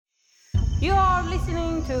You are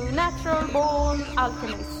listening to Natural Born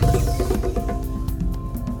Alchemist.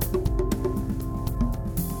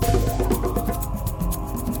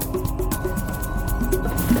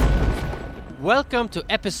 Welcome to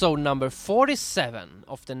episode number 47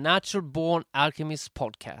 of the Natural Born Alchemist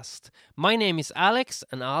podcast. My name is Alex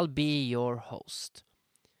and I'll be your host.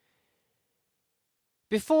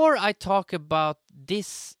 Before I talk about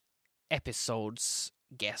this episode's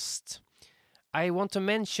guest, I want to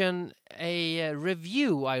mention a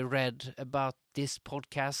review I read about this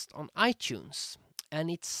podcast on iTunes. And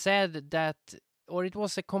it said that, or it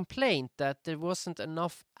was a complaint that there wasn't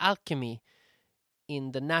enough alchemy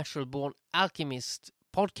in the Natural Born Alchemist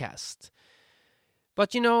podcast.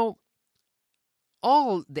 But you know,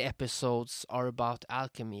 all the episodes are about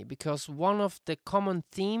alchemy because one of the common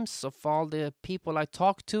themes of all the people I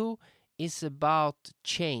talk to is about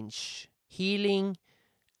change, healing,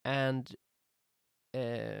 and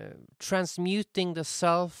transmuting the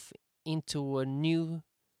self into a new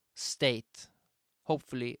state,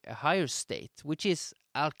 hopefully a higher state, which is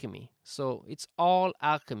alchemy. So it's all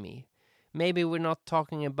alchemy. Maybe we're not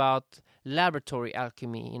talking about laboratory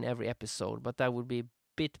alchemy in every episode, but that would be a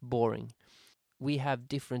bit boring. We have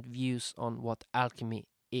different views on what alchemy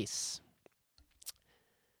is.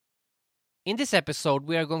 In this episode,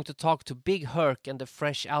 we are going to talk to Big Herc and the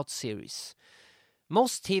Fresh Out series.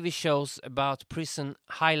 Most TV shows about prison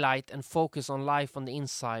highlight and focus on life on the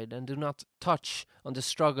inside and do not touch on the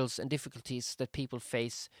struggles and difficulties that people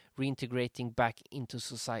face reintegrating back into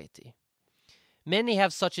society. Many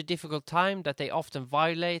have such a difficult time that they often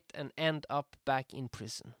violate and end up back in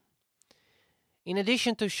prison. In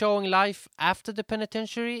addition to showing life after the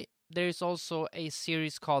penitentiary, there is also a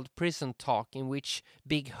series called Prison Talk in which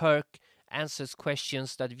Big Herc answers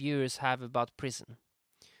questions that viewers have about prison.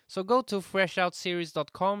 So go to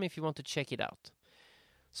freshoutseries.com if you want to check it out.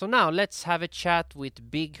 So now let's have a chat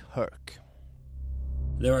with Big Herc.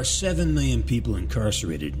 There are 7 million people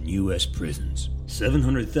incarcerated in U.S. prisons.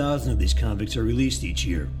 700,000 of these convicts are released each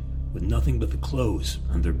year, with nothing but the clothes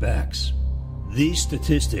on their backs. These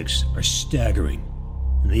statistics are staggering,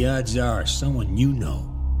 and the odds are someone you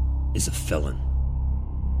know is a felon.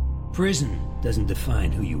 Prison doesn't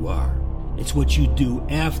define who you are. It's what you do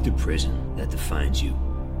after prison that defines you.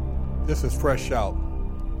 This is Fresh Out,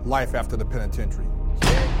 Life After the Penitentiary.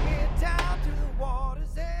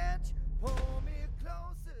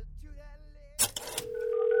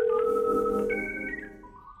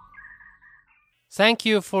 Thank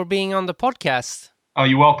you for being on the podcast. Oh,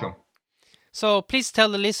 you're welcome. So please tell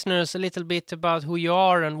the listeners a little bit about who you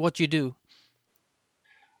are and what you do.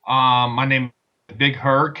 My name is Big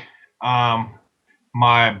Herc.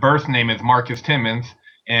 My birth name is Marcus Timmons.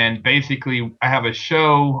 And basically, I have a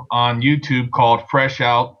show on YouTube called Fresh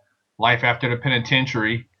Out, Life After the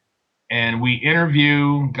Penitentiary. And we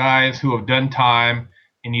interview guys who have done time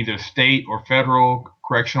in either state or federal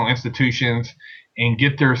correctional institutions and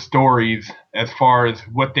get their stories as far as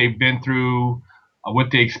what they've been through,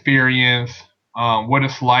 what they experience, what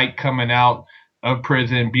it's like coming out of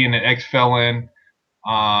prison, being an ex-felon,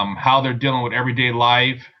 how they're dealing with everyday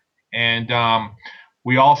life. And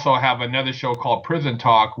we also have another show called Prison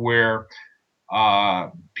Talk where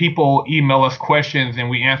people email us questions and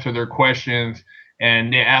we answer their questions.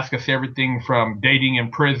 And they ask us everything from dating in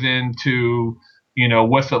prison to, you know,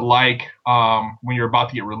 what's it like when you're about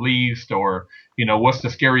to get released, or, you know, what's the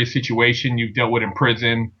scariest situation you've dealt with in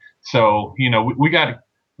prison. So, you know, we got a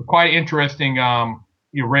quite interesting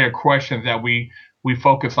array of questions that we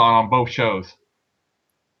focus on both shows.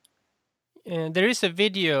 There is a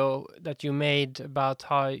video that you made about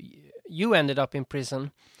how you ended up in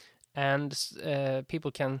prison, and people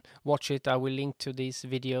can watch it. I will link to these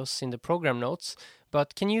videos in the program notes.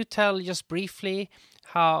 But can you tell just briefly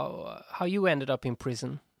how you ended up in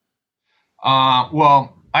prison?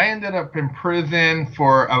 Well, I ended up in prison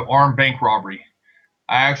for an armed bank robbery.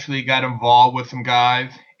 I actually got involved with some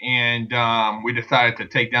guys, and we decided to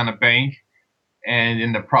take down a bank. And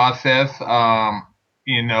in the process,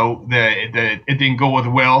 you know, it didn't go as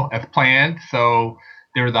well as planned. So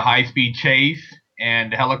there was a high-speed chase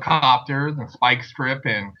and helicopters and spike strip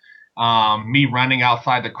and me running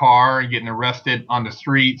outside the car and getting arrested on the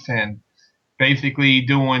streets and basically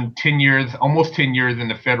doing 10 years, almost 10 years in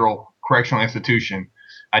the federal correctional institution.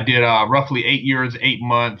 I did roughly 8 years, 8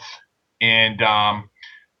 months, and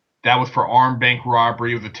that was for armed bank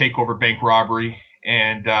robbery. It was a takeover bank robbery.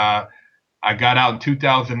 And I got out in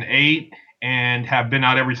 2008 and have been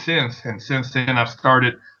out ever since. And since then, I've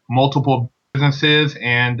started multiple businesses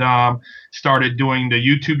and started doing the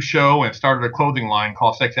YouTube show and started a clothing line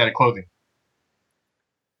called Sex Addict Clothing.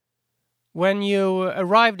 When you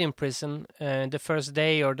arrived in prison, the first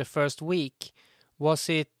day or the first week, was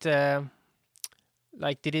it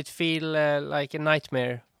like, did it feel like a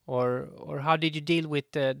nightmare, or how did you deal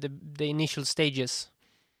with the initial stages?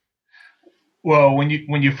 Well, when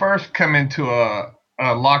you first come into a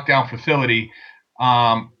lockdown facility,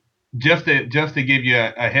 um, just to give you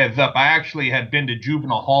a heads up, I actually had been to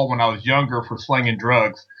juvenile hall when I was younger for slinging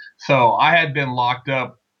drugs. So I had been locked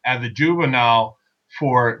up as a juvenile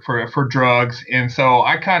for drugs, and so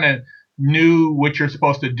I kind of knew what you're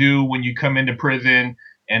supposed to do when you come into prison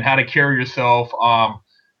and how to carry yourself.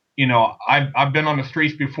 I've been on the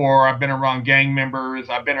streets before. I've been around gang members.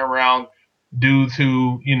 I've been around dudes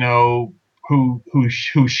who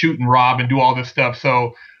shoot and rob and do all this stuff.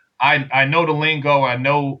 So I know the lingo. I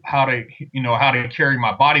know how to carry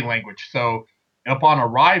my body language. So upon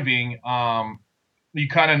arriving, you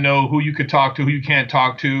kind of know who you could talk to, who you can't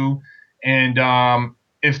talk to, and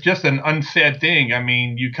it's just an unsaid thing. I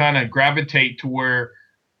mean, you kind of gravitate to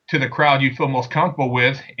the crowd you feel most comfortable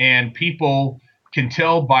with, and people can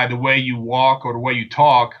tell by the way you walk or the way you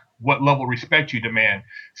talk what level of respect you demand.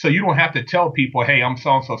 So you don't have to tell people, hey, I'm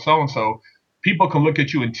so and so, so and so. People can look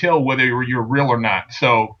at you and tell whether you're real or not.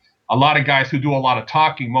 So a lot of guys who do a lot of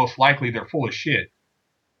talking, most likely they're full of shit.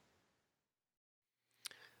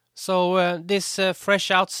 So this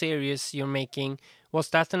Fresh Out series you're making, was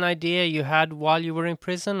that an idea you had while you were in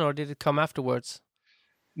prison, or did it come afterwards?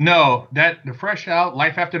 No, that the Fresh Out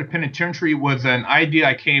Life After the Penitentiary was an idea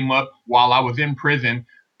I came up while I was in prison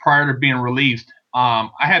prior to being released. I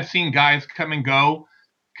had seen guys come and go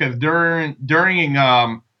because during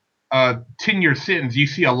a 10-year sentence, you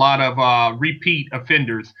see a lot of repeat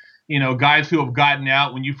offenders. You know, guys who have gotten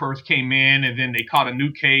out when you first came in, and then they caught a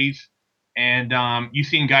new case, and you've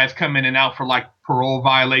seen guys come in and out for like parole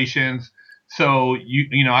violations. So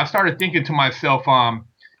I started thinking to myself,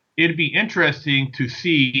 it'd be interesting to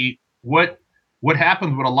see what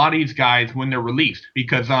happens with a lot of these guys when they're released,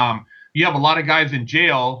 because you have a lot of guys in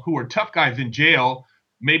jail who are tough guys in jail,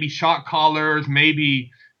 maybe shot callers,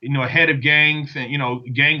 maybe head of gangs and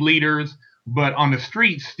gang leaders, but on the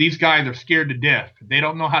streets these guys are scared to death. They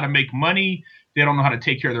don't know how to make money, they don't know how to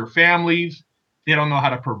take care of their families, they don't know how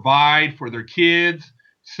to provide for their kids.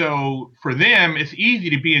 So for them it's easy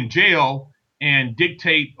to be in jail and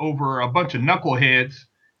dictate over a bunch of knuckleheads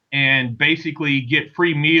and basically get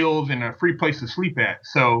free meals and a free place to sleep at.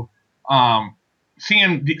 So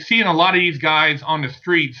seeing a lot of these guys on the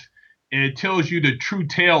streets, it tells you the true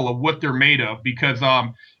tale of what they're made of, because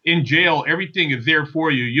in jail everything is there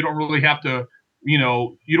for you. You don't really have to, you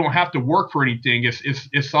don't have to work for anything.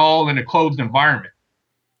 It's all in a closed environment.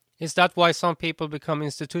 Is that why some people become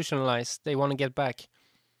institutionalized? They want to get back?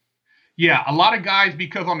 Yeah, a lot of guys,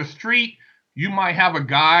 because on the street you might have a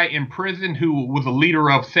guy in prison who was a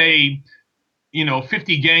leader of, say,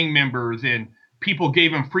 50 gang members, and people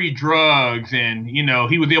gave him free drugs, and,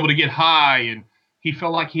 he was able to get high, and he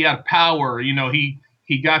felt like he had power.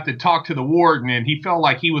 He got to talk to the warden, and he felt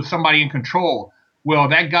like he was somebody in control. Well,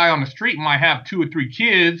 that guy on the street might have 2 or 3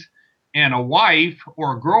 kids and a wife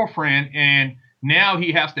or a girlfriend, and now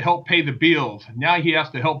he has to help pay the bills. Now he has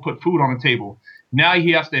to help put food on the table. Now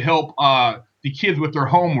he has to help the kids with their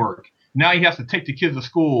homework. Now he has to take the kids to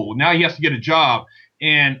school. Now he has to get a job.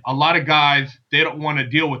 And a lot of guys, they don't want to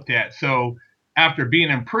deal with that. So after being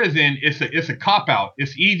in prison, it's a cop-out.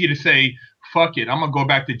 It's easy to say, fuck it, I'm going to go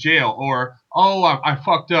back to jail. Or, oh, I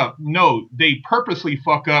fucked up. No, they purposely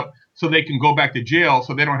fuck up so they can go back to jail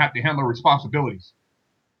so they don't have to handle responsibilities.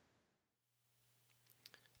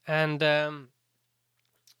 And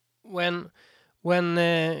when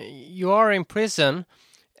you are in prison,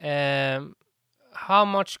 how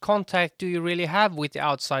much contact do you really have with the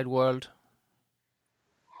outside world?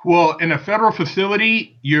 Well, in a federal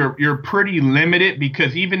facility, you're pretty limited,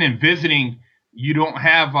 because even in visiting, you don't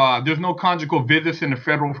have there's no conjugal visits in the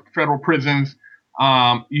federal prisons.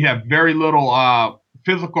 You have very little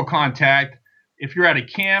physical contact. If you're at a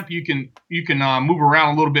camp, you can move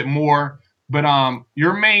around a little bit more, but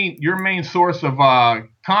your main source of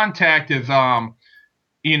contact is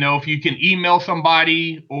if you can email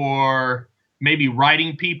somebody, or maybe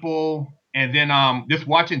writing people, and then just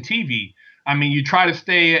watching TV. I mean, you try to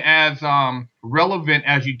stay as relevant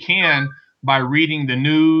as you can by reading the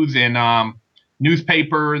news and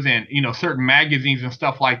newspapers and certain magazines and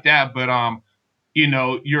stuff like that. But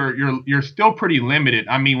you're still pretty limited.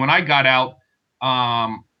 I mean, when I got out,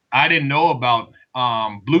 I didn't know about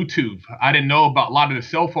Bluetooth. I didn't know about a lot of the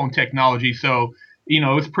cell phone technology. So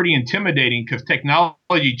it's pretty intimidating, because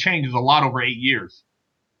technology changes a lot over 8 years.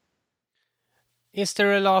 Is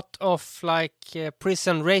there a lot of like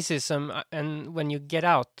prison racism and when you get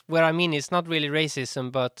out? Where I mean, it's not really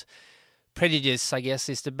racism, but prejudice, I guess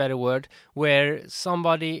is the better word, where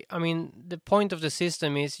somebody, I mean, the point of the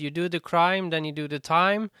system is you do the crime, then you do the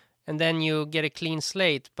time, and then you get a clean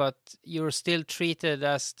slate, but you're still treated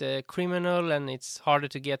as the criminal and it's harder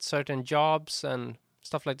to get certain jobs and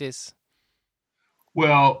stuff like this.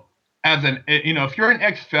 Well, if you're an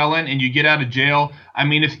ex-felon and you get out of jail, I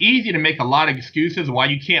mean, it's easy to make a lot of excuses why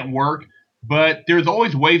you can't work, but there's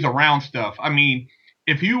always ways around stuff. I mean,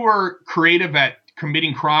 if you were creative at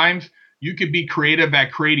committing crimes, you could be creative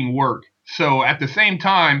at creating work. So at the same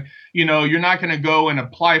time, you're not going to go and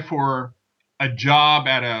apply for a job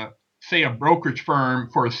at a brokerage firm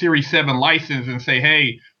for a Series 7 license and say,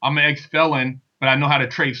 hey, I'm an ex-felon, but I know how to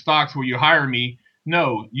trade stocks. Will you hire me?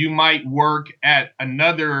 No, you might work at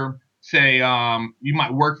another, you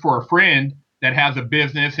might work for a friend that has a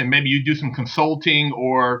business and maybe you do some consulting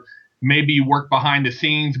or maybe you work behind the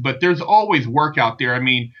scenes, but there's always work out there. I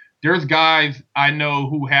mean, there's guys I know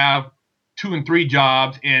who have 2 and 3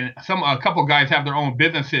 jobs and a couple guys have their own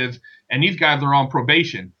businesses and these guys are on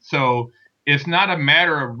probation. So it's not a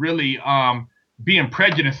matter of really being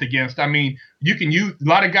prejudiced against. I mean, a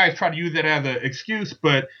lot of guys try to use that as an excuse,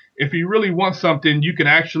 but if you really want something, you could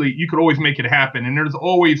always make it happen. And there's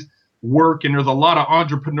always work and there's a lot of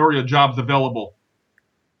entrepreneurial jobs available.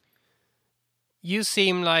 You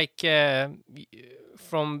seem like,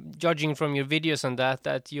 from judging from your videos and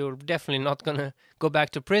that you're definitely not going to go back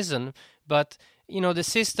to prison. But, the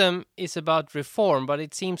system is about reform, but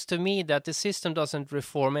it seems to me that the system doesn't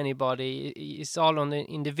reform anybody. It's all on the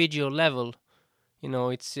individual level.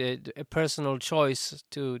 It's a personal choice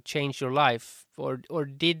to change your life. Or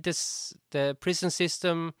did the prison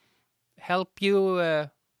system help you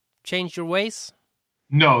change your ways?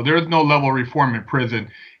 No, there's no level of reform in prison.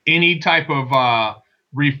 Any type of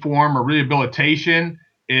reform or rehabilitation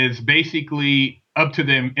is basically up to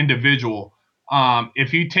the individual.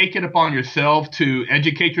 If you take it upon yourself to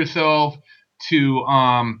educate yourself, to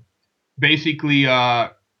basically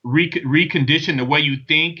recondition the way you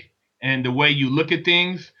think and the way you look at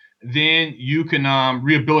things, then you can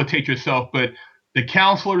rehabilitate yourself. But the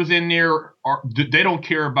counselors in there, they don't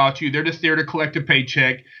care about you. They're just there to collect a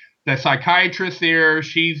paycheck. The psychiatrist there,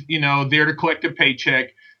 she's there to collect a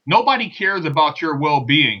paycheck. Nobody cares about your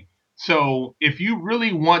well-being. So if you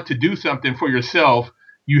really want to do something for yourself,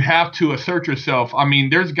 you have to assert yourself. I mean,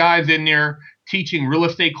 there's guys in there teaching real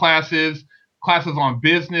estate classes on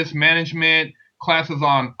business management, classes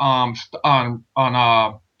on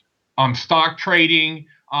stock trading.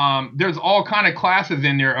 There's all kind of classes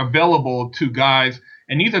in there available to guys,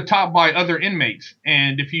 and these are taught by other inmates.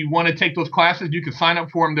 And if you want to take those classes, you can sign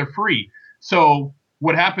up for them. They're free. So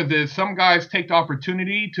what happens is some guys take the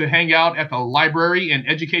opportunity to hang out at the library and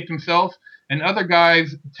educate themselves, and other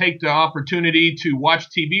guys take the opportunity to watch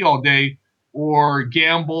TV all day or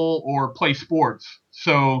gamble or play sports.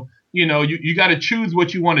 So, you got to choose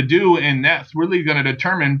what you want to do, and that's really going to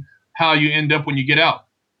determine how you end up when you get out.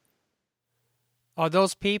 Are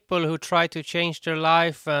those people who try to change their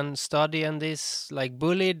life and study and this like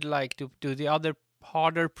bullied? Like, do the other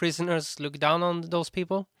harder prisoners look down on those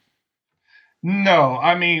people? No,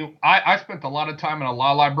 I mean, I spent a lot of time in a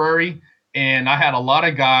law library, and I had a lot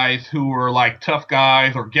of guys who were like tough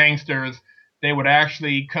guys or gangsters. They would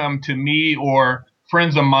actually come to me or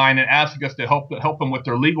friends of mine and ask us to help them with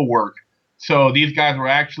their legal work. So these guys were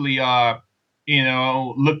actually,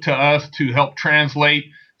 look to us to help translate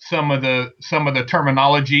some of the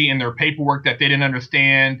terminology in their paperwork that they didn't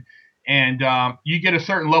understand. And you get a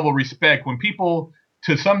certain level of respect when people,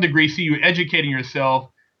 to some degree, see you educating yourself.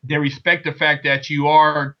 They respect the fact that you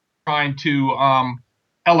are trying to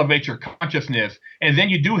elevate your consciousness. And then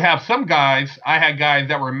you do have some guys. I had guys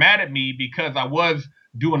that were mad at me because I was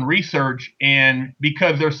doing research, and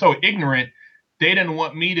because they're so ignorant, they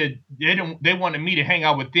wanted me to hang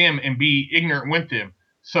out with them and be ignorant with them.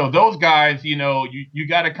 So those guys, you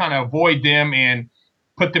got to kind of avoid them and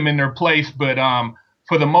put them in their place. But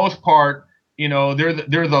for the most part,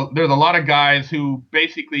 there's a lot of guys who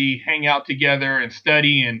basically hang out together and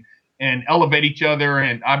study and elevate each other.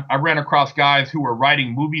 And I ran across guys who were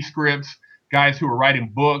writing movie scripts, guys who were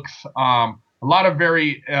writing books, a lot of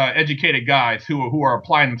very educated guys who are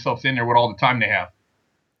applying themselves in there with all the time they have.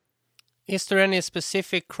 Is there any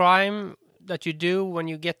specific crime that you do when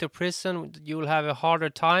you get to prison you will have a harder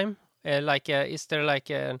time? Is there like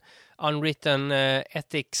an unwritten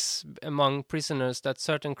ethics among prisoners that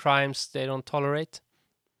certain crimes they don't tolerate?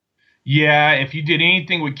 Yeah, if you did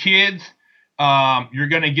anything with kids, you're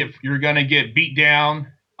gonna get beat down,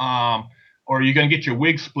 or you're gonna get your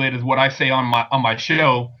wig split, is what I say on my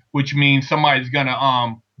show, which means somebody's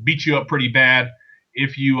gonna beat you up pretty bad.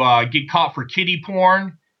 If you get caught for kiddie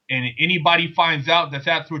porn and anybody finds out that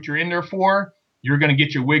that's what you're in there for, you're gonna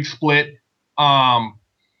get your wig split.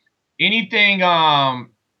 Anything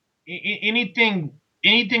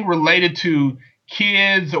anything related to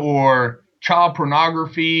kids or child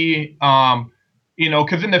pornography,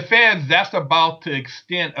 because in the feds, that's about the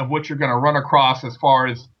extent of what you're going to run across as far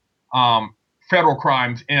as federal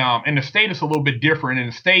crimes. In the state, it's a little bit different. In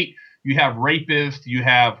the state, you have rapists, you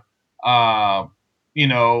have, a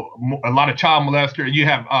lot of child molesters, you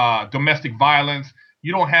have domestic violence.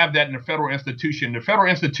 You don't have that in the federal institution. The federal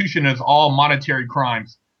institution is all monetary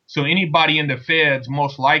crimes. So anybody in the feds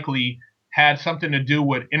most likely had something to do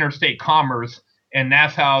with interstate commerce, and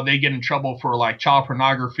that's how they get in trouble for like child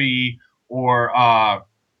pornography or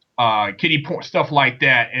kiddie porn, stuff like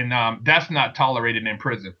that. And that's not tolerated in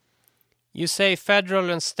prison. You say federal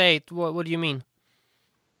and state. What do you mean?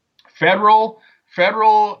 Federal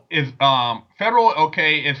is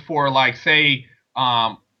is for like say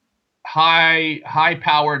high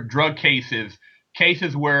powered drug cases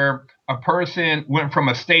where a person went from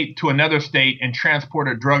a state to another state and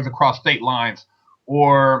transported drugs across state lines,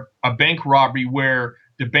 or a bank robbery where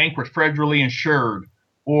the bank was federally insured,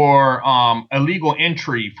 or illegal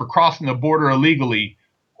entry for crossing the border illegally,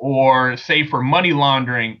 or say for money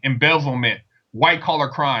laundering, embezzlement, white collar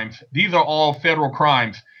crimes. These are all federal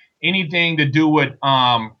crimes. Anything to do with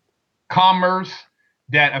commerce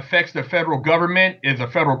that affects the federal government is a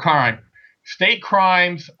federal crime. State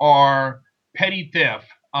crimes are petty theft,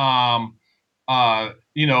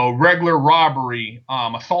 regular robbery,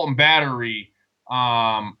 assault and battery,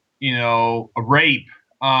 rape,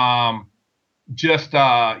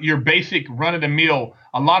 your basic run of the mill.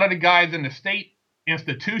 A lot of the guys in the state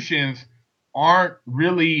institutions aren't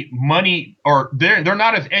really money, or they're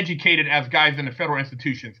not as educated as guys in the federal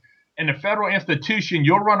institutions. In the federal institution,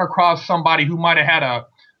 you'll run across somebody who might have had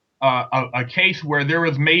a case where there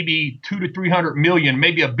was maybe $200 to $300 million,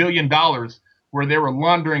 maybe $1 billion, where they were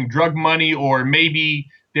laundering drug money, or maybe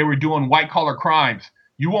they were doing white collar crimes.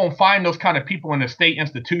 You won't find those kind of people in the state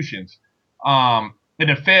institutions. In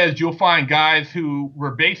the feds, you'll find guys who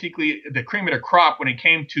were basically the cream of the crop when it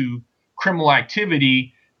came to criminal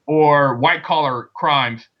activity or white collar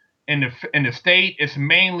crimes. In the state, it's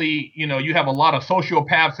mainly, you have a lot of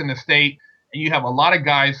sociopaths in the state, and you have a lot of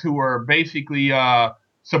guys who are basically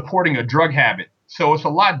supporting a drug habit. So it's a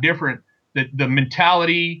lot different, the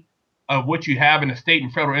mentality of what you have in the state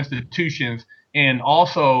and federal institutions. And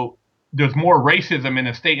also there's more racism in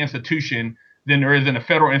a state institution than there is in a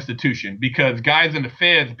federal institution, because guys in the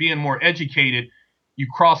feds, being more educated, you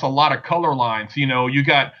cross a lot of color lines. You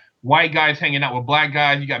got white guys hanging out with black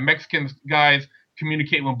guys. You got Mexican guys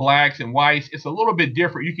communicating with blacks and whites. It's a little bit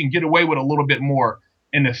different. You can get away with a little bit more.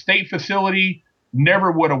 In the state facility,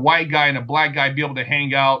 never would a white guy and a black guy be able to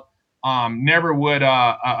hang out. Never would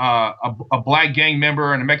a black gang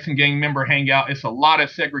member and a Mexican gang member hang out. It's a lot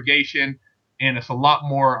of segregation, and it's a lot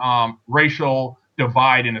more racial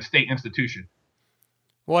divide in a state institution.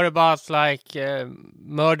 What about like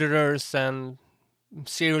murderers and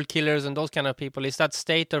serial killers and those kind of people? Is that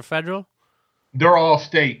state or federal? They're all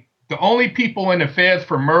state. The only people in the feds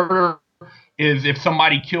for murder is if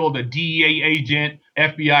somebody killed a DEA agent,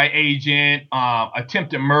 FBI agent,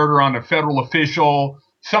 attempted murder on a federal official,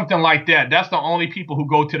 something like that. That's the only people who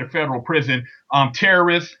go to the federal prison.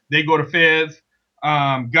 Terrorists, they go to feds.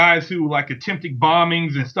 Guys who like attempted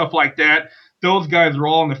bombings and stuff like that, those guys are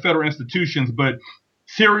all in the federal institutions. But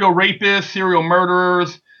serial rapists, serial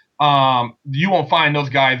murderers, you won't find those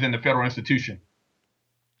guys in the federal institution.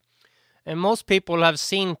 And most people have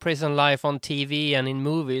seen prison life on TV and in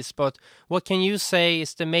movies, but what can you say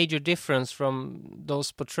is the major difference from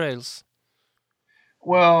those portrayals?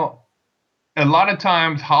 Well, a lot of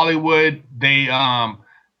times Hollywood, they kind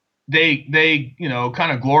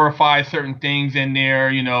of glorify certain things in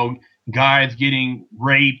there, guys getting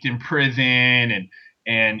raped in prison,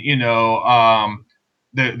 and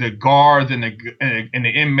the guards and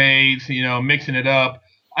the inmates, mixing it up.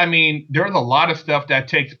 I mean, there's a lot of stuff that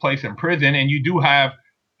takes place in prison, and you do have,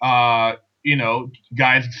 some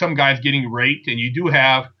guys getting raped, and you do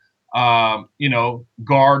have,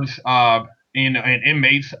 guards and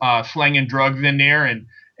inmates slanging drugs in there and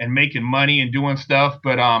making money and doing stuff.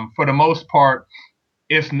 But for the most part,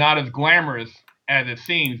 it's not as glamorous as it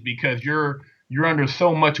seems, because you're under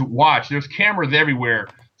so much watch. There's cameras everywhere.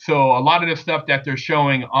 So a lot of the stuff that they're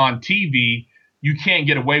showing on TV, you can't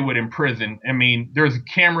get away with in prison. I mean, there's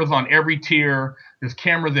cameras on every tier. There's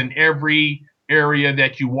cameras in every area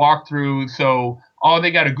that you walk through. So all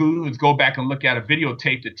they got to do is go back and look at a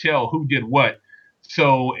videotape to tell who did what.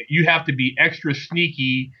 So you have to be extra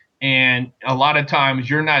sneaky, and a lot of times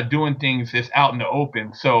you're not doing things that's out in the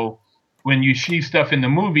open. So when you see stuff in the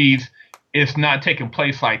movies, it's not taking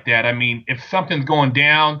place like that. I mean, if something's going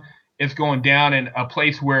down, it's going down in a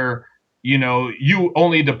place where, you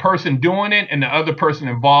only the person doing it and the other person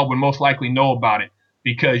involved would most likely know about it,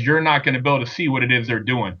 because you're not going to be able to see what it is they're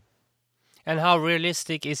doing. And how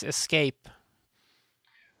realistic is escape?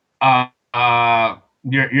 You're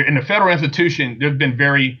in a federal institution.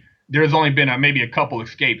 There's only been maybe a couple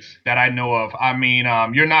escapes that I know of. I mean,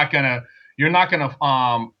 you're not gonna.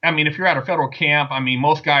 I mean, if you're at a federal camp, I mean,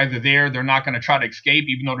 most guys are there. They're not gonna try to escape,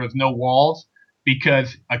 even though there's no walls,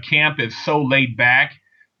 because a camp is so laid back,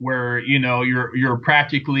 where you're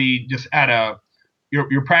practically just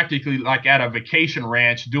you're practically like at a vacation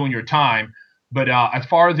ranch doing your time. But as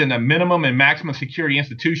far as in the minimum and maximum security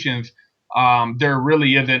institutions, there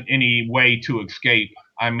really isn't any way to escape.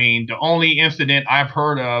 I mean, the only incident I've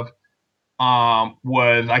heard of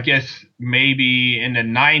was, I guess, maybe in the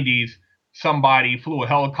 90s, somebody flew a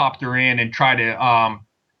helicopter in and tried to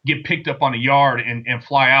get picked up on a yard and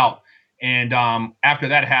fly out. And after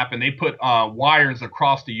that happened, they put wires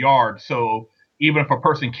across the yard. So even if a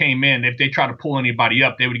person came in, if they tried to pull anybody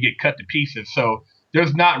up, they would get cut to pieces. So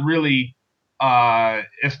there's not really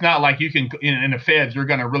it's not like you can, in the feds, you're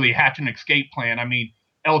going to really hatch an escape plan. I mean,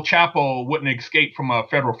 El Chapo wouldn't escape from a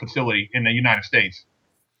federal facility in the United States.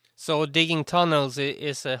 So digging tunnels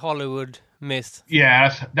is a Hollywood myth.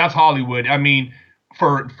 Yeah, that's Hollywood. I mean,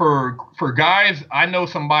 for guys, I know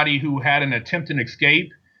somebody who had an attempted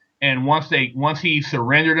escape, and once he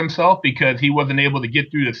surrendered himself because he wasn't able to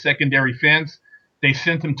get through the secondary fence, they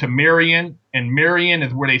sent him to Marion, and Marion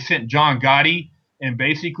is where they sent John Gotti. And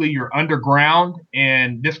basically you're underground,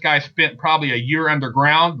 and this guy spent probably a year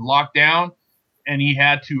underground, locked down, and he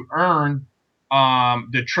had to earn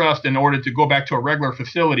the trust in order to go back to a regular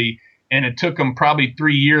facility. And it took him probably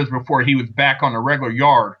 3 years before he was back on a regular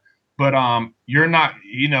yard. But you're not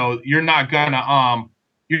gonna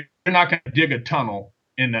dig a tunnel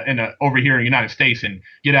over here in the United States and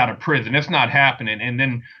get out of prison. It's not happening. And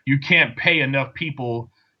then you can't pay enough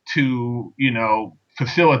people to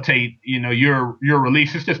facilitate your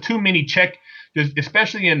release. It's just too many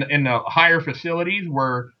especially in the higher facilities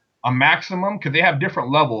where a maximum, because they have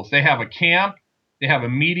different levels. They have a camp, they have a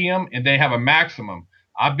medium, and they have a maximum.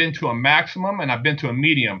 I've been to a maximum and I've been to a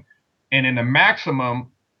medium, and in the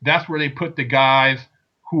maximum, that's where they put the guys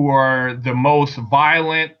who are the most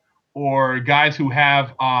violent, or guys who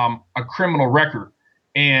have a criminal record,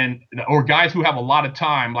 or guys who have a lot of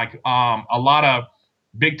time, like a lot of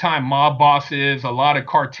big time mob bosses, a lot of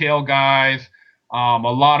cartel guys, a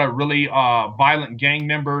lot of really violent gang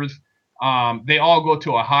members. They all go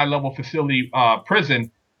to a high level facility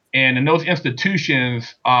prison. And in those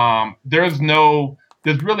institutions, I'm not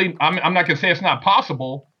going to say it's not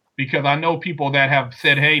possible, because I know people that have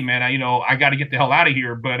said, hey man, I got to get the hell out of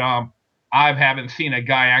here. But I haven't seen a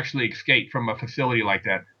guy actually escape from a facility like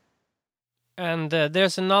that. And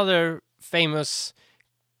there's another famous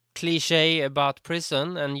cliche about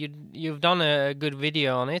prison, and you've done a good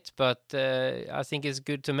video on it, but I think it's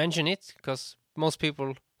good to mention it because most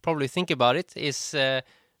people probably think about it, is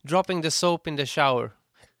dropping the soap in the shower.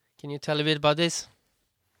 Can you tell a bit about this?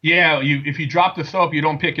 Yeah, if you drop the soap, you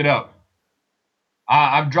don't pick it up.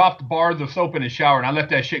 I've dropped bars of soap in the shower and I let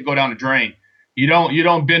that shit go down the drain. You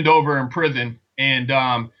don't bend over in prison, and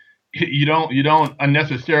you don't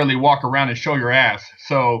unnecessarily walk around and show your ass.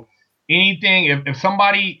 So anything, if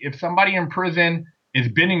somebody in prison is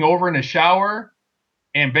bending over in the shower,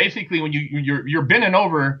 and basically when you're bending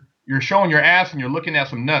over, you're showing your ass and you're looking at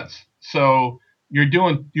some nuts. So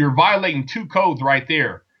you're violating two codes right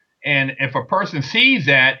there. And if a person sees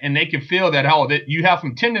that and they can feel that you have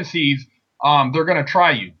some tendencies, they're gonna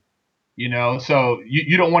try you. So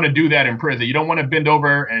you don't want to do that in prison. You don't want to bend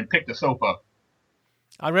over and pick the soap up.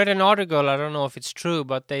 I read an article, I don't know if it's true,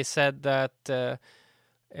 but they said that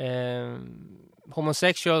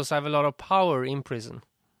homosexuals have a lot of power in prison.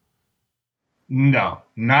 No,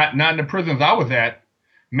 not in the prisons I was at.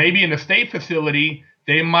 Maybe in the state facility,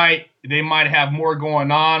 they might have more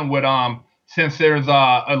going on with since there's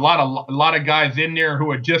a lot of guys in there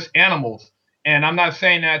who are just animals. And I'm not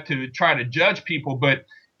saying that to try to judge people, but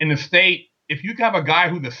in the state, if you have a guy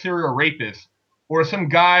who's a serial rapist, or some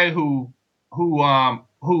guy who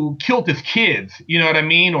killed his kids, you know what I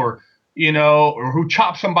mean, or who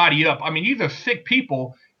chopped somebody up. I mean, these are sick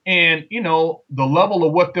people, and the level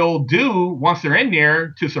of what they'll do once they're in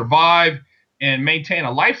there to survive and maintain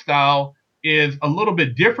a lifestyle is a little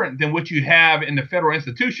bit different than what you have in the federal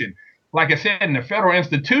institution. like I said, in a federal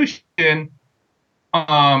institution,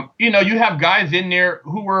 you have guys in there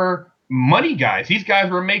who were money guys. These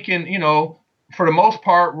guys were making, for the most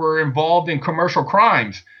part, were involved in commercial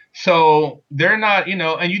crimes. So they're not,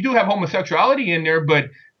 and you do have homosexuality in there, but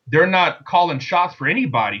they're not calling shots for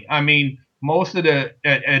anybody. I mean, most of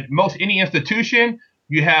at most any institution,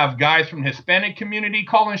 you have guys from the Hispanic community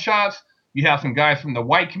calling shots. You have some guys from the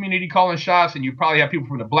white community calling shots, and you probably have people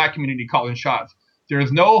from the black community calling shots.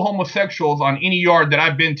 There's no homosexuals on any yard that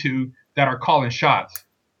I've been to that are calling shots.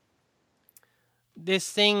 This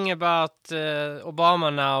thing about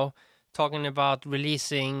Obama now talking about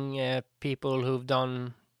releasing people who've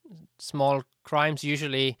done small crimes,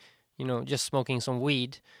 usually, just smoking some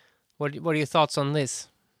weed. What are your thoughts on this?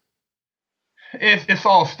 It's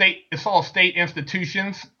all state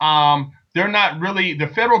institutions. They're not really the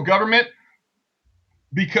federal government,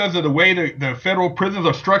 because of the way the federal prisons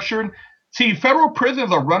are structured. See, federal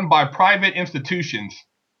prisons are run by private institutions.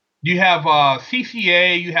 You have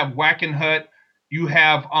CCA, you have Wackenhut, you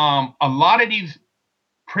have a lot of these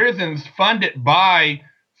prisons funded by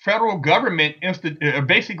federal government,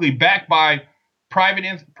 basically backed by private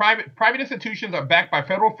institutions, are backed by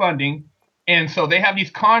federal funding, and so they have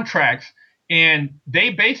these contracts, and they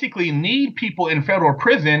basically need people in federal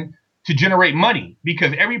prison to generate money,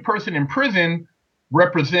 because every person in prison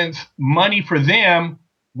represents money for them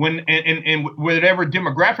when in whatever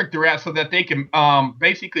demographic they're at, so that they can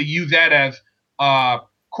basically use that as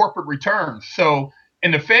corporate returns. So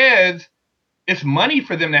in the feds, it's money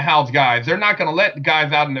for them to house guys. They're not going to let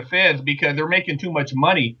guys out in the feds because they're making too much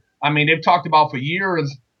money. I mean, they've talked about for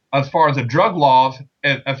years as far as the drug laws,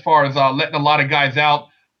 as far as letting a lot of guys out,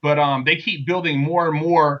 but they keep building more and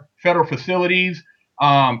more federal facilities,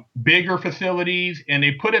 bigger facilities, and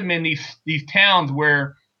they put them in these towns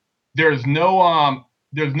where there's no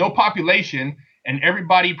population, and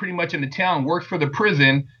everybody pretty much in the town works for the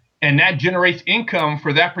prison, and that generates income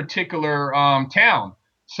for that particular town.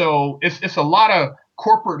 So it's a lot of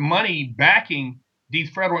corporate money backing these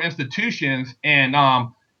federal institutions, and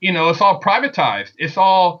it's all privatized. It's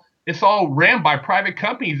all ran by private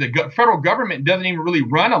companies. The federal government doesn't even really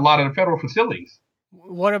run a lot of the federal facilities.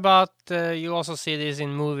 What about you also see this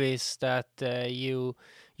in movies that you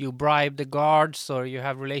bribe the guards, or you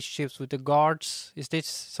have relationships with the guards? Is this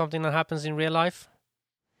something that happens in real life?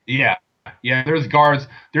 Yeah. There's guys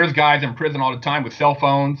in prison all the time with cell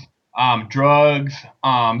phones, drugs.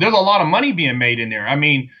 There's a lot of money being made in there. I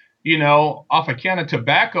mean, off a can of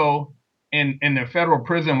tobacco in the federal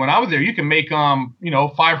prison when I was there, you can make $500,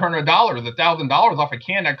 $1,000 off a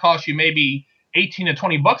can that costs you maybe $18 to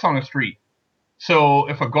 $20 on the street. So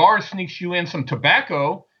if a guard sneaks you in some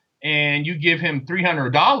tobacco and you give him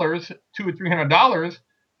 $300, $200 or $300,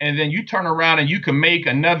 and then you turn around and you can make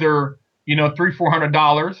another,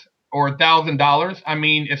 $300-$400 or $1,000. I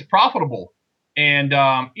mean, it's profitable. And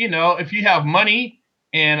if you have money,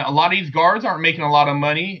 and a lot of these guards aren't making a lot of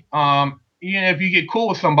money, if you get cool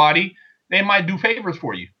with somebody, they might do favors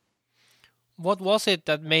for you. What was it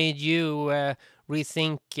that made you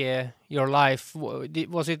rethink your life?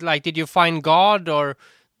 Was it like, did you find God, or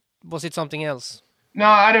was it something else? No,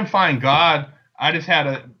 I didn't find God. I just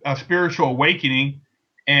had a spiritual awakening,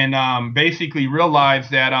 and basically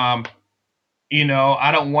realized that I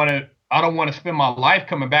don't want to spend my life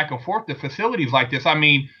coming back and forth to facilities like this. I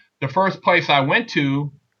mean, the first place I went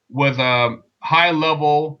to was a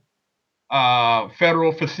high-level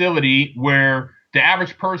federal facility where the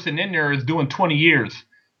average person in there is doing 20 years.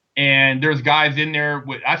 And there's guys in there.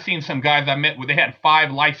 I've seen some guys I met where they had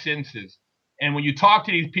 5 life sentences. And when you talk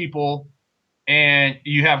to these people and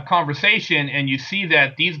you have conversation and you see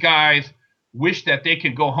that these guys wish that they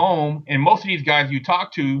could go home, and most of these guys you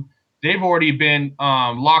talk to, they've already been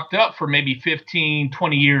locked up for maybe 15,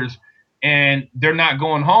 20 years, and they're not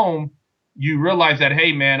going home. You realize that,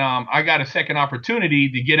 hey, man, I got a second opportunity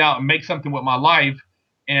to get out and make something with my life,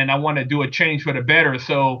 and I want to do a change for the better.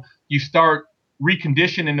 So you start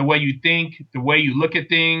reconditioning the way you think, the way you look at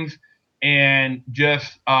things, and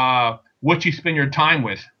just what you spend your time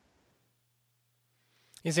with.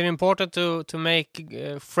 Is it important to make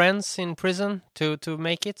friends in prison to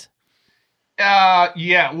make it?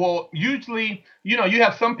 Yeah. Well, usually, you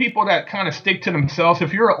have some people that kind of stick to themselves.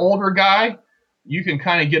 If you're an older guy, you can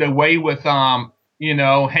kind of get away with,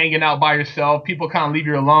 hanging out by yourself. People kind of leave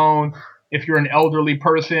you alone. If you're an elderly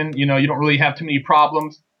person, you don't really have too many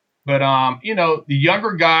problems. But, the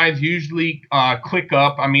younger guys usually click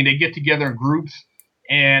up. I mean, they get together in groups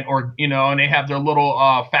and they have their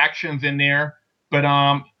little factions in there. But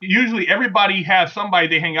usually everybody has somebody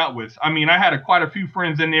they hang out with. I mean, I had quite a few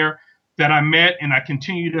friends in there that I met and I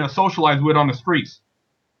continue to socialize with on the streets.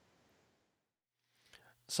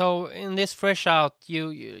 So in this Fresh Out,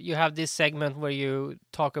 you have this segment where you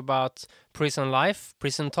talk about prison life,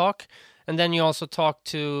 prison talk, and then you also talk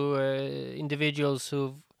to individuals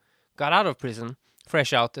who've got out of prison,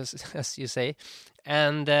 fresh out, as you say.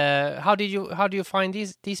 And how do you find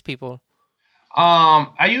these people?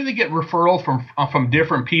 I usually get referrals from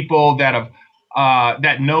different people that have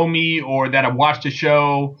that know me or that have watched the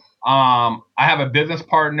show. I have a business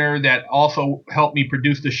partner that also helped me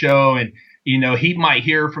produce the show, and he might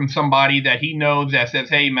hear from somebody that he knows that says,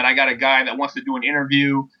 "Hey, man, I got a guy that wants to do an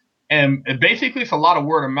interview," and basically it's a lot of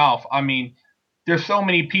word of mouth. I mean, there's so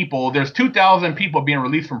many people. There's 2,000 people being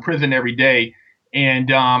released from prison every day, and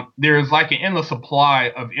there's like an endless supply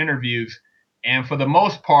of interviews. And for the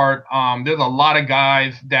most part, there's a lot of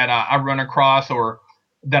guys that I run across or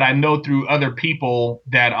that I know through other people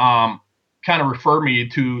that kind of refer me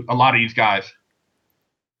to a lot of these guys.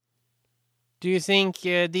 Do you think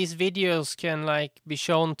these videos can be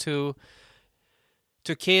shown to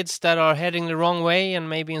kids that are heading the wrong way and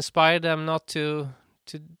maybe inspire them not to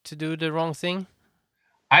do the wrong thing?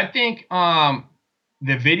 I think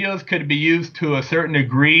the videos could be used to a certain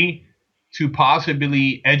degree to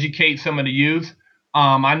possibly educate some of the youth.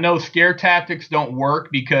 I know scare tactics don't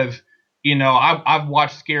work because, I've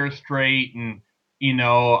watched Scare Straight, and,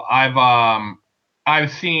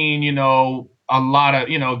 I've seen, a lot of,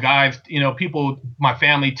 guys, people, my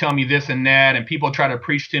family tell me this and that, and people try to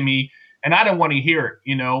preach to me, and I didn't want to hear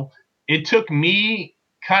it. It took me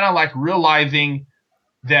kind of realizing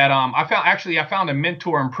that I found a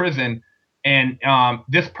mentor in prison, and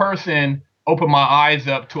this person opened my eyes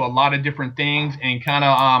up to a lot of different things and kind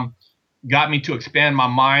of got me to expand my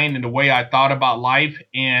mind and the way I thought about life.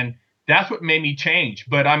 And that's what made me change.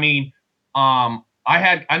 But I mean, I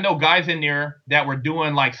know guys in there that were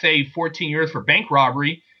doing say 14 years for bank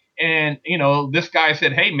robbery. And, this guy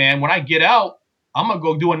said, "Hey man, when I get out, I'm going to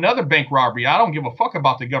go do another bank robbery. I don't give a fuck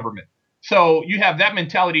about the government." So you have that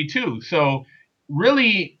mentality too. So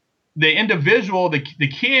really the individual, the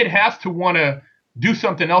kid has to want to do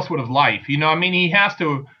something else with his life. He has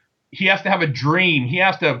to have a dream. He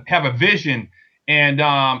has to have a vision. And,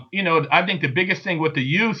 I think the biggest thing with the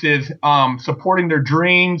youth is supporting their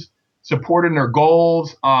dreams, supporting their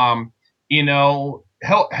goals, help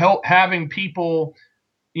having people,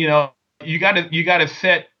 you got to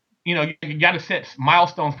set, you got to set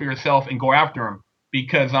milestones for yourself and go after them,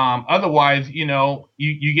 because otherwise,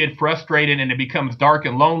 you get frustrated and it becomes dark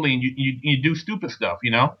and lonely, and you do stupid stuff,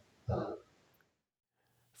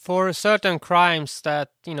 For certain crimes that,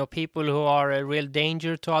 people who are a real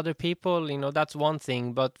danger to other people, that's one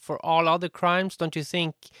thing. But for all other crimes, don't you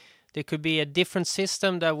think there could be a different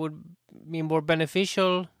system that would be more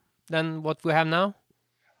beneficial than what we have now?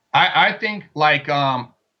 I think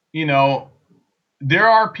there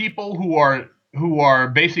are people who are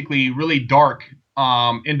basically really dark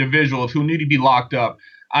individuals who need to be locked up.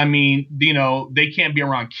 I mean, they can't be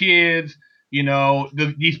around kids.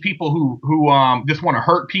 These people who just want to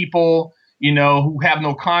hurt people, who have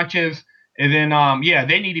no conscience, and then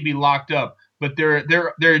they need to be locked up. But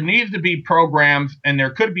there needs to be programs, and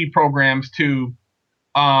there could be programs to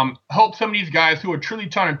help some of these guys who are truly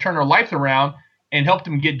trying to turn their lives around and help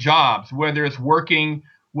them get jobs, whether it's working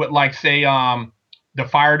with the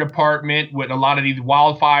fire department with a lot of these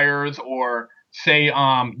wildfires, or say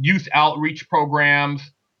youth outreach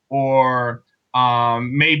programs, or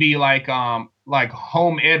maybe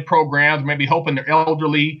home ed programs, maybe helping the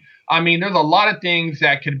elderly. I mean, there's a lot of things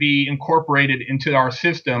that could be incorporated into our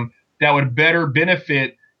system that would better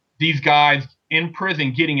benefit these guys in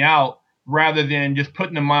prison getting out, rather than just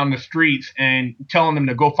putting them on the streets and telling them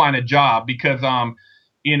to go find a job, because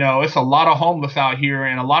it's a lot of homeless out here,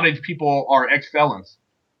 and a lot of these people are ex-felons.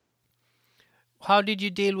 How did you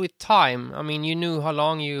deal with time? I mean, you knew how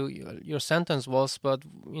long your sentence was, but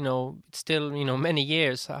it's still many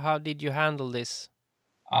years. How did you handle this?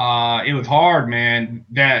 It was hard, man.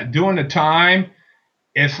 That doing the time,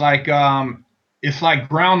 it's like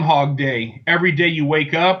Groundhog Day. Every day you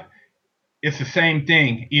wake up, it's the same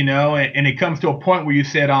thing, and it comes to a point where you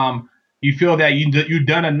said you feel that you've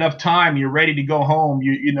done enough time, you're ready to go home.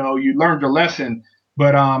 You learned your lesson.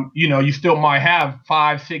 But, you still might have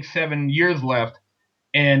 5, 6, 7 years left.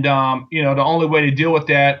 And, the only way to deal with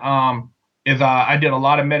that is I did a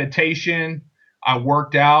lot of meditation. I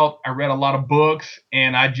worked out. I read a lot of books.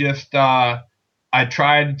 And I just I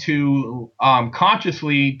tried to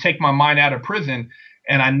consciously take my mind out of prison.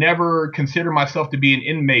 And I never considered myself to be an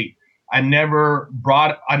inmate. I never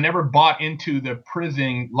bought into the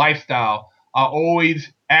prison lifestyle. I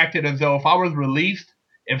always acted as though if I was released,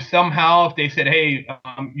 if they said, "Hey,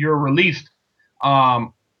 you're released,"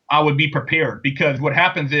 I would be prepared, because what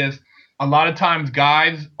happens is a lot of times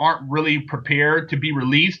guys aren't really prepared to be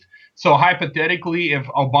released. So hypothetically, if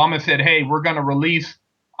Obama said, hey, we're going to release,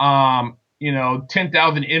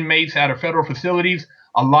 10,000 inmates out of federal facilities,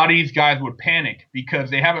 a lot of these guys would panic because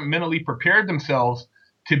they haven't mentally prepared themselves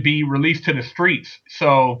to be released to the streets.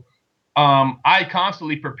 So I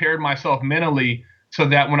constantly prepared myself mentally so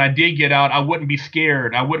that when I did get out, I wouldn't be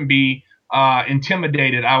scared. I wouldn't be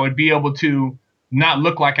intimidated. I would be able to not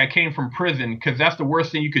look like I came from prison, because that's the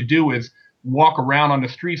worst thing you could do is walk around on the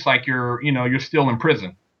streets like you're still in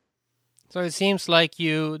prison. So it seems like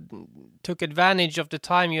you took advantage of the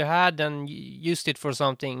time you had and used it for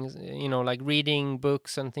something, like reading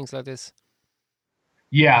books and things like this.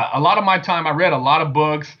 Yeah, a lot of my time, I read a lot of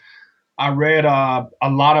books. I read a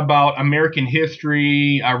lot about American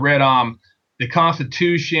history. I read the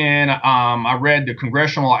Constitution. I read the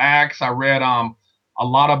Congressional Acts. I read a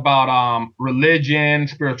lot about religion,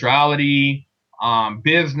 spirituality,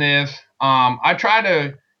 business. I try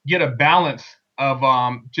to get a balance of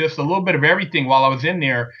just a little bit of everything while I was in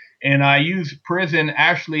there. And I used prison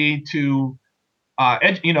actually to,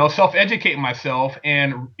 self-educate myself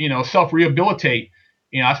and, self-rehabilitate.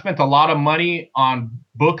 I spent a lot of money on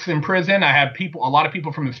books in prison. I had a lot of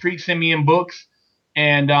people from the street send me in books.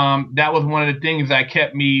 And that was one of the things that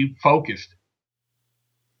kept me focused.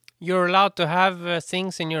 You're allowed to have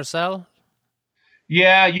things in your cell?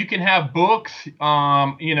 Yeah, you can have books,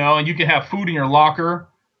 and you can have food in your locker.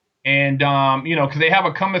 And, because they have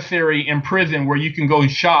a commissary in prison where you can go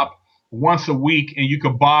shop once a week and you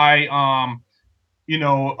could buy,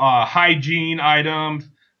 hygiene items,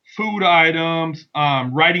 food items,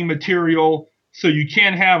 writing material. So you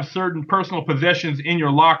can't have certain personal possessions in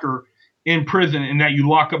your locker in prison and that you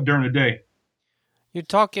lock up during the day. You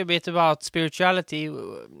talk a bit about spirituality.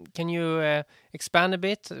 Can you expand a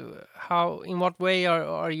bit? In what way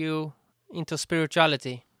are you into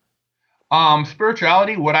spirituality?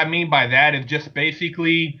 Spirituality, what I mean by that is just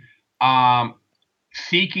basically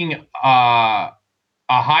seeking a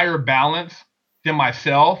higher balance than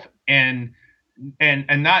myself, and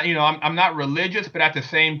not, I'm not religious, but at the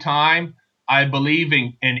same time, I believe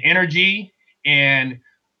in energy and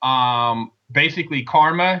basically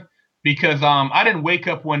karma, because I didn't wake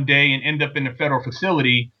up one day and end up in a federal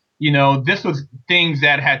facility. This was things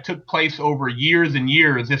that had took place over years and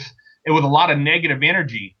years. It was a lot of negative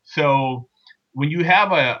energy. So when you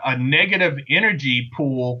have a negative energy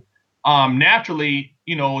pool, naturally,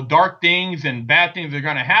 dark things and bad things are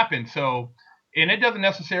going to happen. So, and it doesn't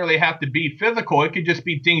necessarily have to be physical. It could just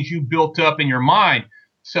be things you built up in your mind.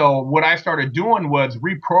 So what I started doing was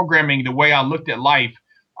reprogramming the way I looked at life.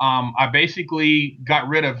 I basically got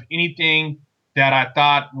rid of anything that I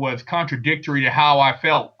thought was contradictory to how I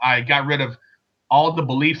felt. I got rid of all the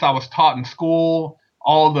beliefs I was taught in school,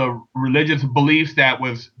 all the religious beliefs that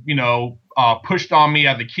was, pushed on me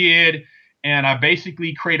as a kid. And I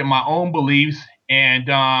basically created my own beliefs and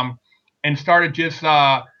started just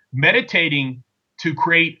meditating to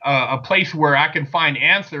create a place where I can find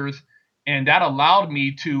answers. And that allowed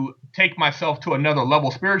me to take myself to another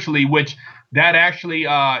level spiritually, which that actually,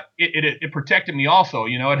 it protected me also.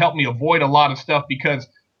 It helped me avoid a lot of stuff because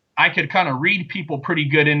I could kind of read people pretty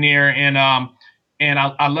good in there, and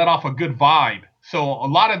I let off a good vibe. So a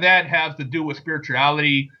lot of that has to do with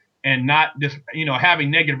spirituality and not just,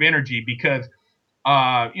 having negative energy, because,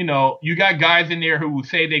 you got guys in there who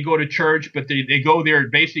say they go to church, but they go there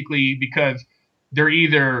basically because they're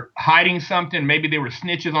either hiding something. Maybe they were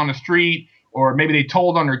snitches on the street, or maybe they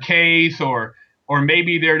told on their case, or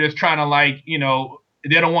maybe they're just trying to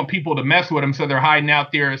they don't want people to mess with them. So they're hiding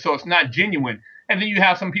out there. So it's not genuine. And then you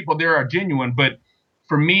have some people there are genuine. But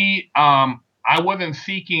for me, I wasn't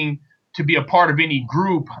seeking to be a part of any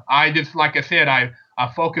group. I just, like I said, I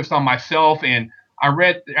focused on myself, and I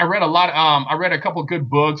read a lot. I read a couple of good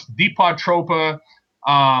books. Deepak Chopra.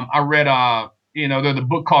 I read there's a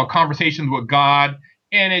book called Conversations with God,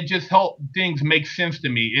 and it just helped things make sense to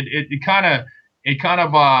me. It kind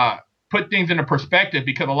of put things into perspective,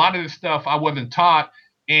 because a lot of this stuff I wasn't taught,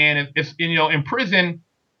 and it's in prison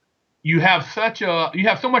you have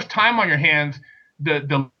so much time on your hands.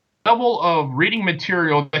 The level of reading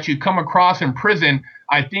material that you come across in prison,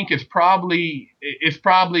 I think is probably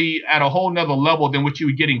at a whole nother level than what you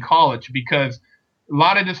would get in college, because a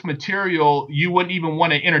lot of this material, you wouldn't even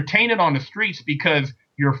want to entertain it on the streets because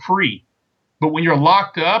you're free. But when you're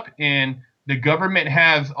locked up and the government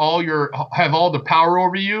has all the power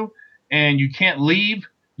over you and you can't leave,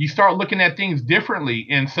 you start looking at things differently.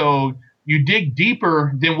 And so you dig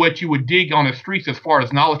deeper than what you would dig on the streets as far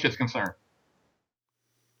as knowledge is concerned.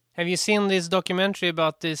 Have you seen this documentary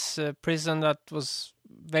about this prison that was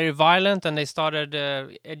very violent, and they started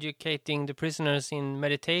educating the prisoners in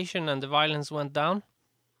meditation, and the violence went down?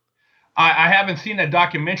 I haven't seen that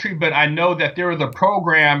documentary, but I know that there was a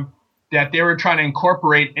program that they were trying to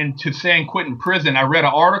incorporate into San Quentin prison. I read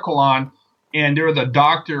an article on, and there was a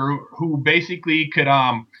doctor who basically could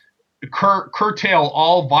curtail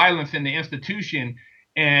all violence in the institution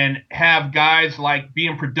and have guys like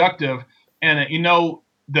being productive. And,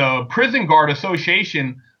 the Prison Guard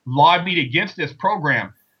Association lobbied against this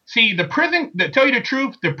program. See, to tell you the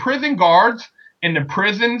truth, the prison guards in the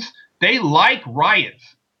prisons, they like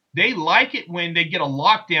riots. They like it when they get a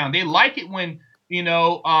lockdown. They like it when,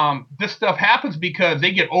 this stuff happens because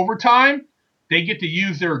they get overtime. They get to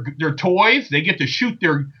use their toys. They get to shoot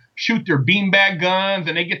their beanbag guns,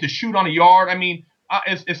 and they get to shoot on a yard. I mean,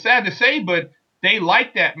 it's sad to say, but they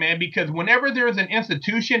like that, man, because whenever there's an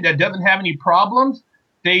institution that doesn't have any problems,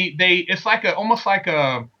 it's like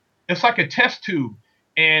a test tube.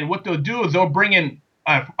 And what they'll do is they'll bring in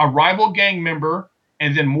a rival gang member,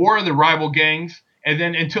 and then more of the rival gangs, and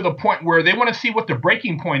then until the point where they want to see what the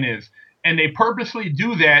breaking point is. And they purposely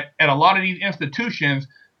do that at a lot of these institutions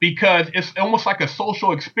because it's almost like a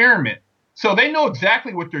social experiment. So they know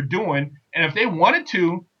exactly what they're doing. And if they wanted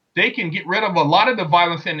to, they can get rid of a lot of the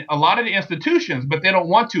violence in a lot of the institutions, but they don't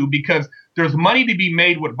want to because there's money to be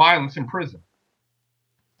made with violence in prison.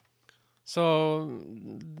 So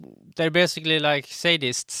they're basically like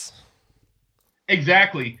sadists.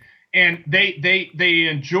 Exactly. And they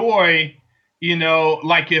enjoy,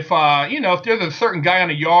 like if there's a certain guy on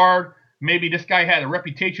the yard, maybe this guy had a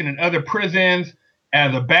reputation in other prisons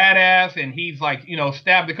as a badass, and he's like,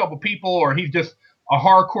 stabbed a couple people, or he's just a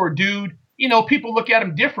hardcore dude. People look at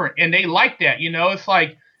him different, and they like that. It's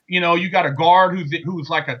like, you got a guard who's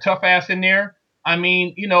like a tough ass in there. I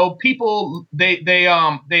mean, people they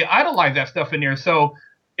idolize that stuff in there. So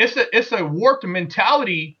it's a warped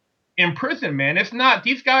mentality in prison, man. It's not,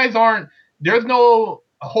 these guys aren't, there's no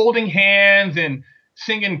holding hands and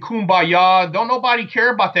singing Kumbaya. Don't nobody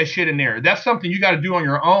care about that shit in there. That's something you got to do on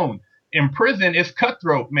your own. In prison, it's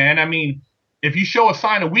cutthroat, man. I mean, if you show a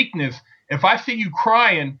sign of weakness, if I see you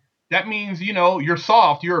crying, that means, you're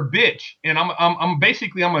soft, you're a bitch. And I'm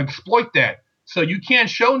gonna exploit that. So you can't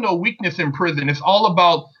show no weakness in prison. It's all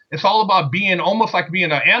about being almost like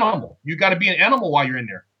being an animal. You got to be an animal while you're in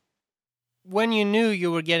there. When you knew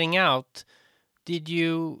you were getting out, did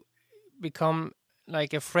you become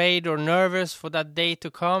like afraid or nervous for that day to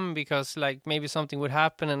come because like maybe something would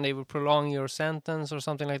happen and they would prolong your sentence or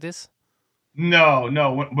something like this? No.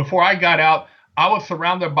 Before I got out, I was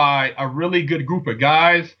surrounded by a really good group of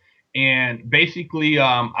guys, and basically,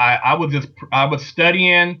 I was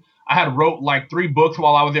studying. I had wrote like 3 books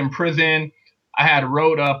while I was in prison. I had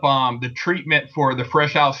wrote up the treatment for the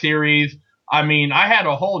Fresh Out series. I mean, I had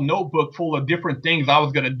a whole notebook full of different things I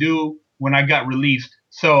was gonna do when I got released.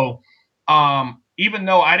 So, even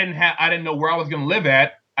though I didn't know where I was gonna live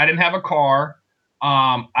at, I didn't have a car.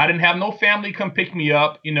 I didn't have no family come pick me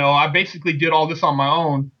up. I basically did all this on my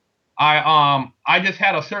own. I just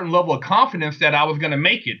had a certain level of confidence that I was gonna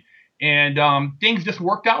make it. And things just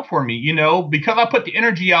worked out for me, because I put the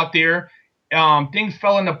energy out there. Things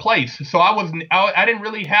fell into place. So I didn't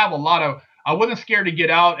really have I wasn't scared to get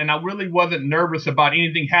out, and I really wasn't nervous about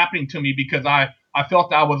anything happening to me because I felt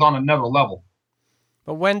that I was on another level.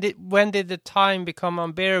 But when did the time become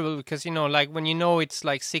unbearable? Because like when it's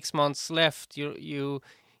like 6 months left, you're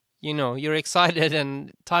excited,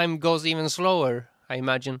 and time goes even slower, I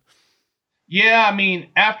imagine. Yeah, I mean,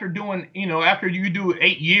 after you do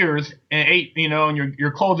 8 years and and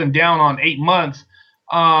you're closing down on 8 months,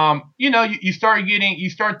 you start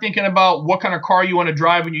thinking about what kind of car you want to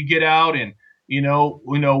drive when you get out, and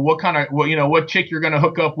what chick you're gonna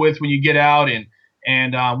hook up with when you get out, and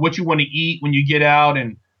what you want to eat when you get out,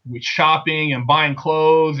 and with shopping and buying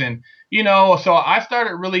clothes, and so I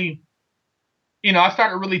started really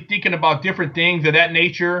thinking about different things of that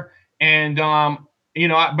nature, and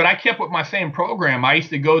but I kept with my same program. I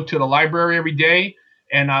used to go to the library every day,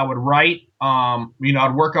 and I would write.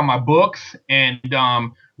 I'd work on my books and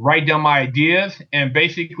write down my ideas, and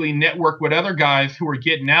basically network with other guys who were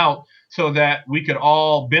getting out so that we could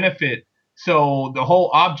all benefit. So the whole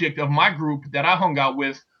object of my group that I hung out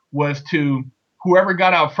with was to whoever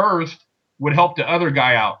got out first would help the other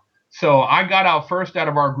guy out. So I got out first out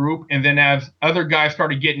of our group, and then as other guys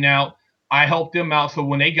started getting out, I helped them out, so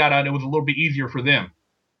when they got out, it was a little bit easier for them.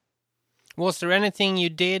 Was there anything you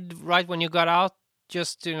did right when you got out,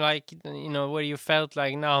 just to where you felt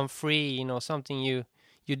like, now I'm free, something you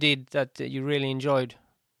did that you really enjoyed?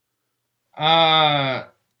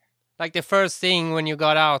 Like the first thing when you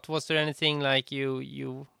got out, was there anything like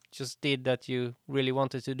you just did that you really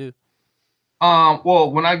wanted to do?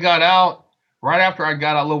 Well, when I got out, right after I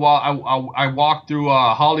got out a little while, I walked through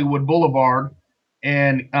Hollywood Boulevard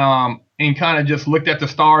and kind of just looked at the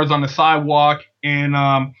stars on the sidewalk and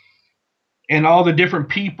all the different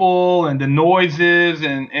people and the noises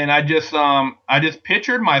and I just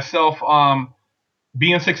pictured myself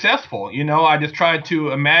being successful. You know, I just tried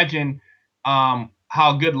to imagine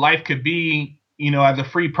how good life could be, you know, as a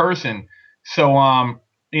free person. So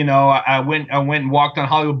you know, I went and walked on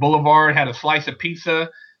Hollywood Boulevard, had a slice of pizza,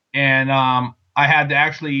 and I had to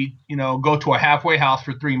actually, you know, go to a halfway house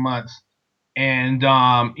for 3 months. And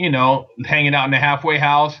you know, hanging out in the halfway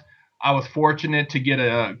house, I was fortunate to get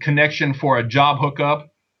a connection for a job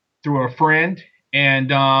hookup through a friend,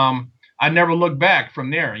 and I never looked back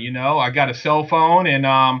from there. You know, I got a cell phone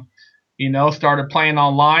and you know, started playing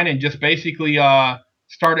online and just basically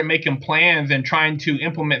started making plans and trying to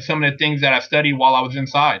implement some of the things that I studied while I was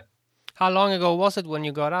inside. How long ago was it when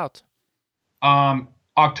you got out?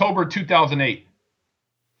 October 2008.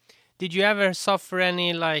 Did you ever suffer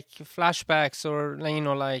any like flashbacks or, you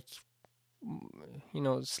know, like, you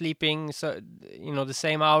know, sleeping, so, you know, the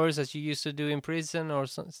same hours as you used to do in prison or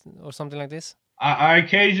something like this? I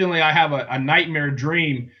occasionally I have a nightmare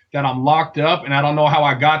dream that I'm locked up and I don't know how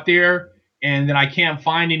I got there, and then I can't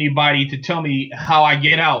find anybody to tell me how I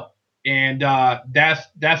get out, and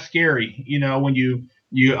that's scary. You know, when you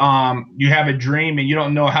have a dream and you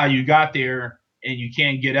don't know how you got there and you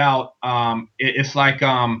can't get out. It's like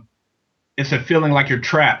it's a feeling like you're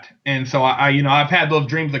trapped. And so I you know, I've had those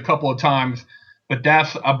dreams a couple of times, but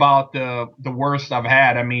that's about the worst I've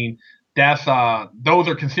had. I mean, that's those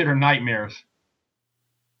are considered nightmares.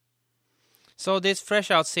 So this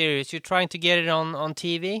Fresh Out series, you're trying to get it on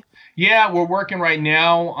TV? Yeah, we're working right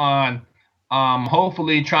now on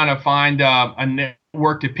hopefully trying to find a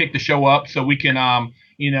network to pick the show up so we can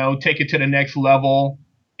you know, take it to the next level.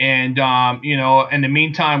 And you know, in the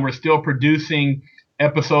meantime, we're still producing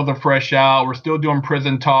episodes of Fresh Out. We're still doing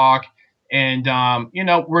Prison Talk, and you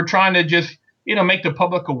know, we're trying to just, you know, make the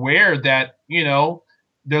public aware that, you know,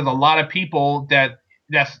 there's a lot of people that's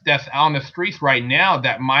out on the streets right now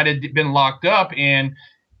that might have been locked up, and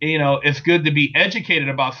you know, it's good to be educated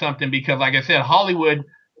about something because, like I said, Hollywood,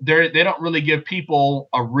 they don't really give people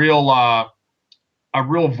a real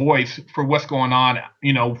voice for what's going on,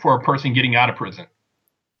 you know, for a person getting out of prison.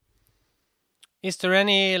 Is there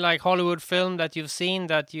any like Hollywood film that you've seen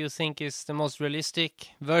that you think is the most realistic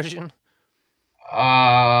version?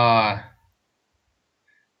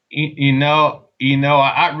 You know,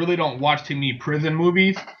 I really don't watch too many prison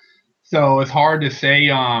movies, so it's hard to say,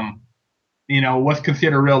 you know, what's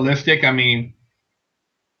considered realistic. I mean,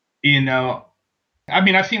 you know,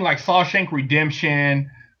 I've seen like Shawshank Redemption,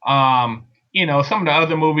 you know, some of the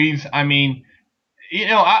other movies. I mean, you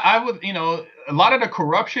know, I would, you know, a lot of the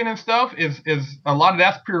corruption and stuff is a lot of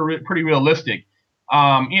that's pretty realistic.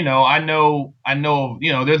 You know, I know,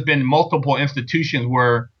 you know, there's been multiple institutions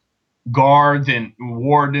where guards and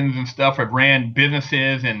wardens and stuff have ran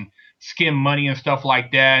businesses and skimmed money and stuff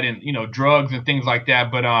like that, and, you know, drugs and things like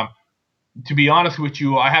that. But to be honest with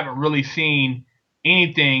you, I haven't really seen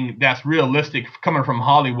anything that's realistic coming from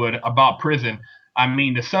Hollywood about prison. I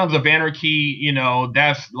mean, the Sons of Anarchy, you know,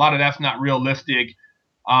 a lot of that's not realistic.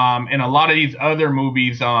 And a lot of these other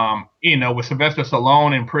movies, you know, with Sylvester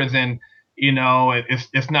Stallone in prison, you know,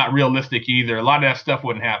 it's not realistic either. A lot of that stuff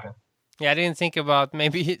wouldn't happen. Yeah, I didn't think about,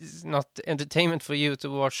 maybe it's not entertainment for you to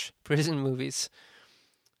watch prison movies,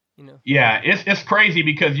 you know. Yeah, it's crazy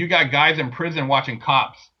because you got guys in prison watching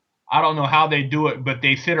Cops. I don't know how they do it, but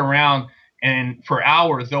they sit around and for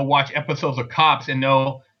hours they'll watch episodes of Cops, and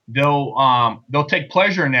they'll take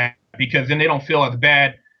pleasure in that because then they don't feel as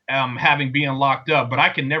bad having being locked up. But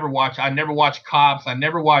I never watch Cops. I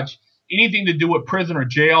never watch anything to do with prison or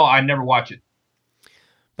jail. I never watch it.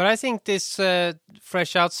 But I think this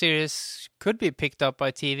Fresh Out series could be picked up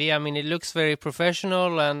by TV. I mean, it looks very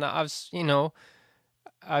professional, and I've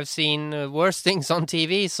seen worse things on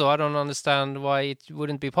TV, so I don't understand why it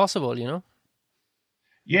wouldn't be possible, you know?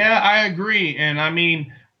 Yeah, I agree. And I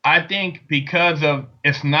mean, I think because of,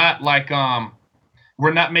 it's not like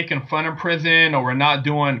we're not making fun of prison or we're not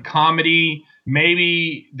doing comedy.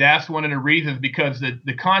 Maybe that's one of the reasons, because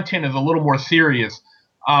the content is a little more serious.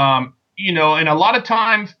 You know, and a lot of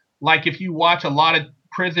times, like if you watch a lot of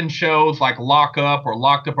prison shows like Lock Up or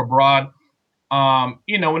Locked Up Abroad,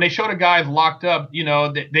 you know, when they show the guys locked up, you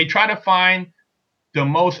know, they try to find the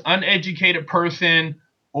most uneducated person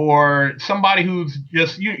or somebody who's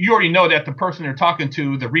just, you already know that the person they're talking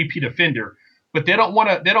to is a repeat offender, but they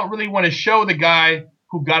don't really want to show the guy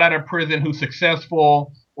who got out of prison, who's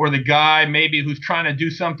successful, or the guy maybe who's trying to do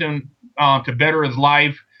something to better his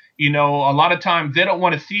life. You know, a lot of times they don't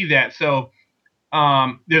want to see that. So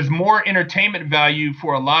there's more entertainment value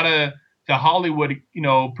for a lot of the Hollywood, you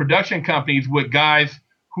know, production companies with guys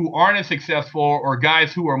who aren't as successful or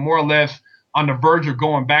guys who are more or less on the verge of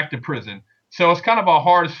going back to prison. So it's kind of a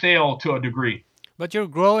hard sell to a degree. But you're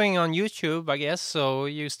growing on YouTube, I guess, so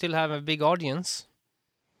you still have a big audience.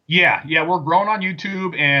 Yeah, we're growing on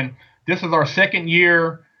YouTube, and this is our second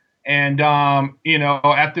year. And, you know,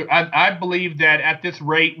 I believe that at this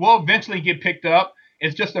rate, we'll eventually get picked up.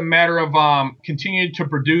 It's just a matter of continuing to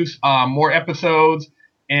produce more episodes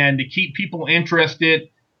and to keep people interested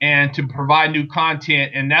and to provide new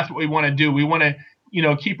content. And that's what we want to do. We want to, you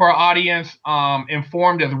know, keep our audience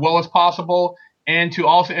informed as well as possible, and to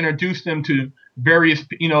also introduce them to various,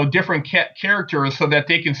 you know, different characters so that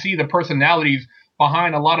they can see the personalities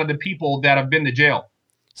behind a lot of the people that have been to jail.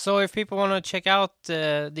 So if people want to check out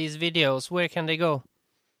these videos, where can they go?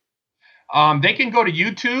 They can go to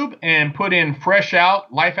YouTube and put in Fresh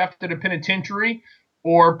Out, Life After the Penitentiary,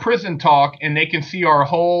 or Prison Talk, and they can see our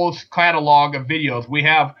whole catalog of videos. We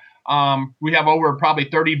have over probably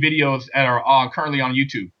 30 videos that are currently on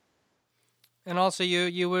YouTube. And also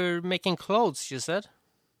you were making clothes, you said?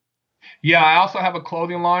 Yeah, I also have a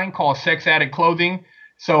clothing line called Sex Addict Clothing.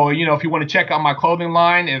 So, you know, if you want to check out my clothing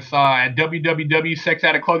line, it's at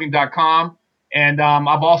www.sexaddictclothing.com. And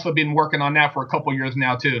I've also been working on that for a couple years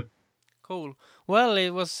now, too. Cool. Well,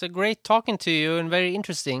 it was great talking to you and very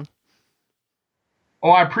interesting.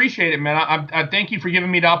 Oh, I appreciate it, man. I thank you for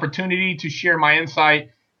giving me the opportunity to share my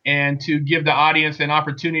insight and to give the audience an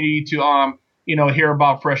opportunity to, you know, hear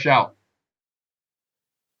about Fresh Out.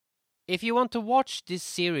 If you want to watch this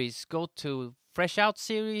series, go to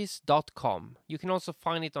freshoutseries.com. You can also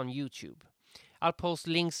find it on YouTube. I'll post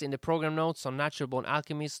links in the program notes on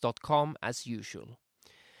naturalbornalchemist.com as usual.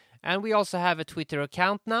 And we also have a Twitter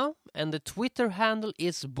account now, and the Twitter handle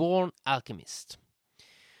is Born Alchemist.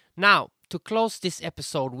 Now, to close this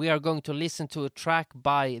episode, we are going to listen to a track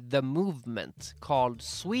by The Movement called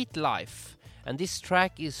Sweet Life. And this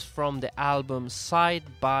track is from the album Side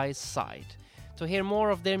by Side. To hear more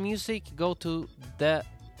of their music, go to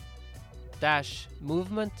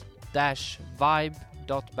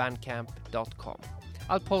the-movement-vibe.bandcamp.com.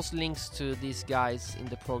 I'll post links to these guys in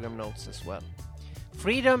the program notes as well.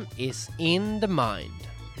 Freedom is in the mind.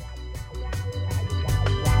 Yo,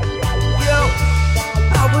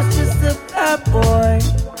 I was just a bad boy.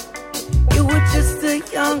 You were just a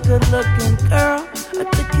young, good-looking girl. I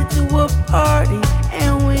took you to a party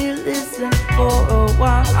and we listened for a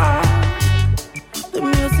while. The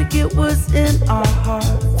music, it was in our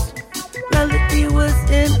hearts. Melody was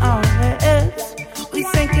in our heads. We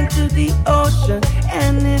sank into the ocean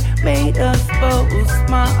and it made us both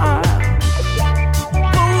smile.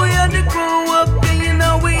 But we had to go